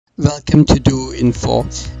Welcome to Do Info.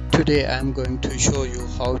 Today I'm going to show you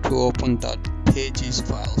how to open the pages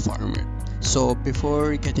file format. So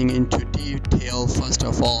before getting into detail, first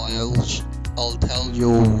of all I'll tell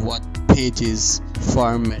you what pages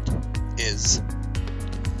format is.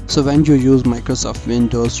 So when you use Microsoft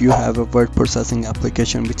Windows, you have a word processing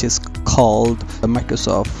application which is called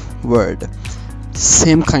Microsoft Word.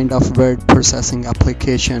 Same kind of word processing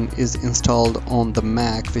application is installed on the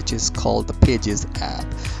Mac, which is called the Pages app.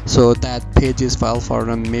 So that Pages file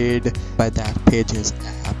format made by that Pages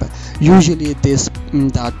app. Usually this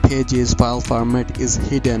 .pages file format is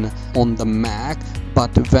hidden on the Mac,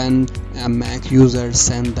 but when a Mac user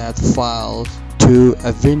send that file to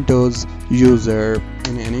a Windows user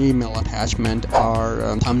in an email attachment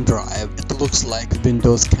or thumb drive, it looks like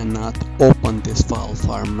Windows cannot open this file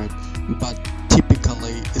format, but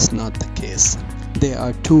typically it's not the case. There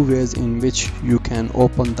are two ways in which you can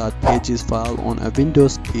open that pages file on a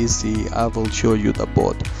Windows PC. I will show you the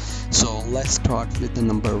both. So let's start with the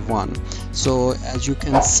number one. So as you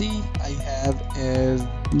can see, I have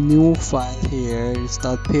a new file here. It's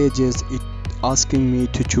that pages. It asking me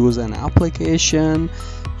to choose an application.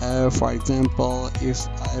 For example, if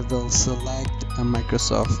I will select a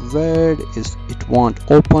Microsoft Word, it won't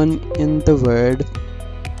open in the Word.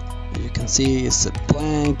 You can see it's a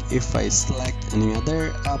blank. If I select any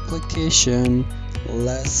other application,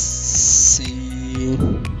 let's see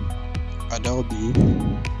Adobe,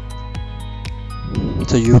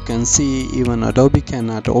 so you can see even Adobe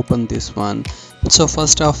cannot open this one. So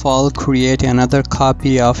first of all, create another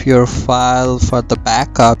copy of your file for the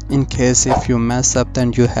backup. In case if you mess up,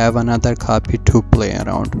 then you have another copy to play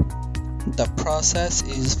around. The process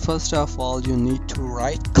is, first of all, you need to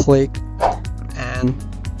right click and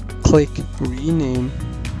click rename.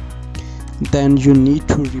 Then you need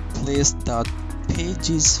to replace the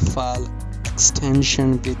pages file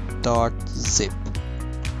extension with .zip.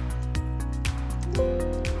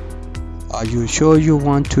 Are you sure you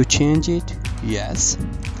want to change it? Yes.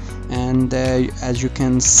 And as you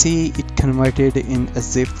can see, it converted in a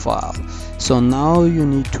zip file. So now you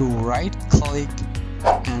need to right click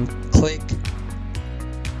and click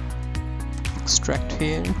extract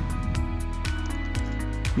here.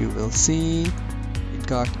 You will see it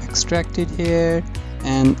got extracted here,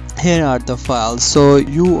 and here are the files. So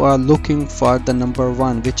you are looking for the number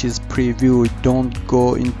one, which is preview. Don't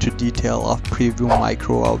go into detail of preview,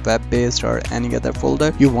 micro, or web-based or any other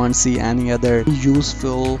folder. You won't see any other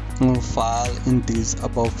useful file in these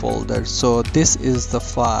above folders. So this is the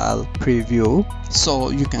file preview. So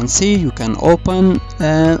you can see, you can open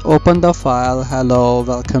the file. Hello,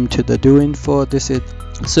 welcome to the Do Info. This is.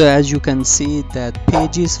 So as you can see, that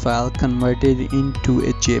pages file converted into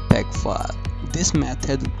a JPEG file. This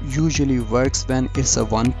method usually works when it's a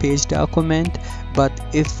one-page document, but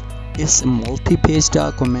if it's a multi-page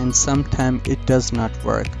document, sometimes it does not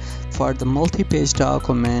work. For the multi-page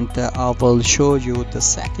document, I will show you the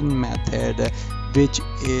second method, which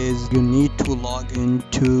is you need to log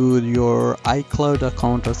into your iCloud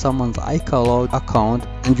account or someone's iCloud account,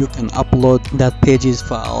 and you can upload that pages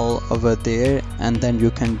file over there, and then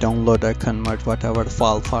you can download or convert whatever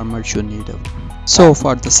file format you need. So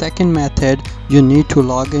for the second method, you need to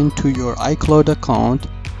log into your iCloud account.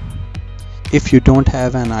 If you don't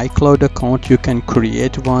have an iCloud account, you can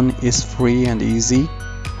create one. It's free and easy.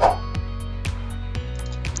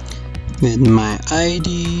 With my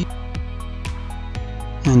ID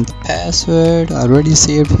and the password already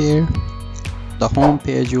saved here. The home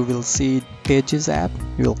page, you will see Pages app.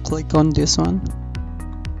 You will click on this one,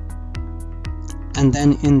 and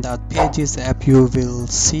then in that Pages app you will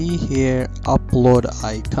see here upload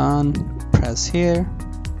icon. Press here,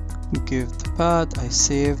 give the path. I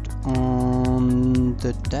saved on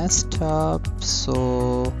the desktop,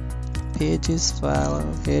 so Pages file,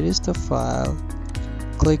 here is the file.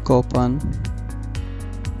 Click open.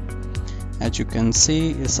 As you can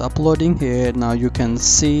see, it's uploading here. Now you can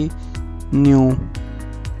see new.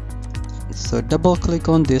 So double click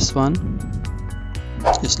on this one.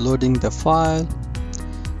 It's loading the file.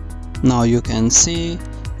 Now you can see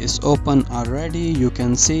it's open already. You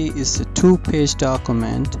can see it's a two-page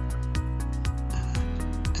document,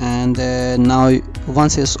 and now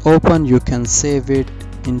once it's open, you can save it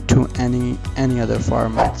into any other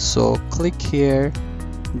format. So click here,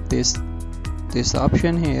 this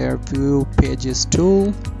option here, view pages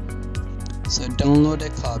tool. So download a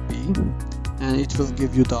copy, and it will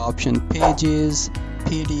give you the option pages,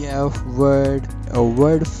 PDF, Word, a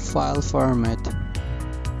Word file format.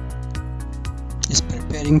 It's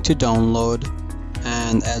preparing to download,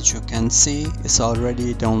 and as you can see, it's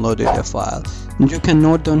already downloaded a file. You can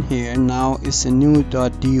note down here now it's a new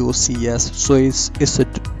 .docx, so it's a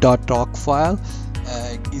 .doc file.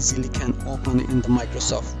 Easily can open in the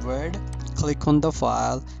Microsoft Word. Click on the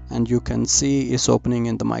file and you can see it's opening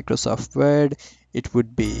in the Microsoft Word. It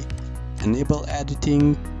would be enable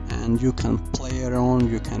editing and you can play around,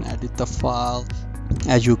 you can edit the file.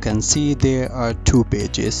 As you can see, there are 2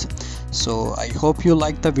 pages. So I hope you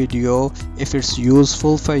like the video. If it's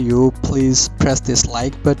useful for you, please press this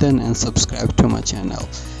like button and subscribe to my channel.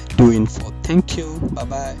 Do info. Thank you. Bye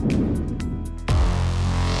bye.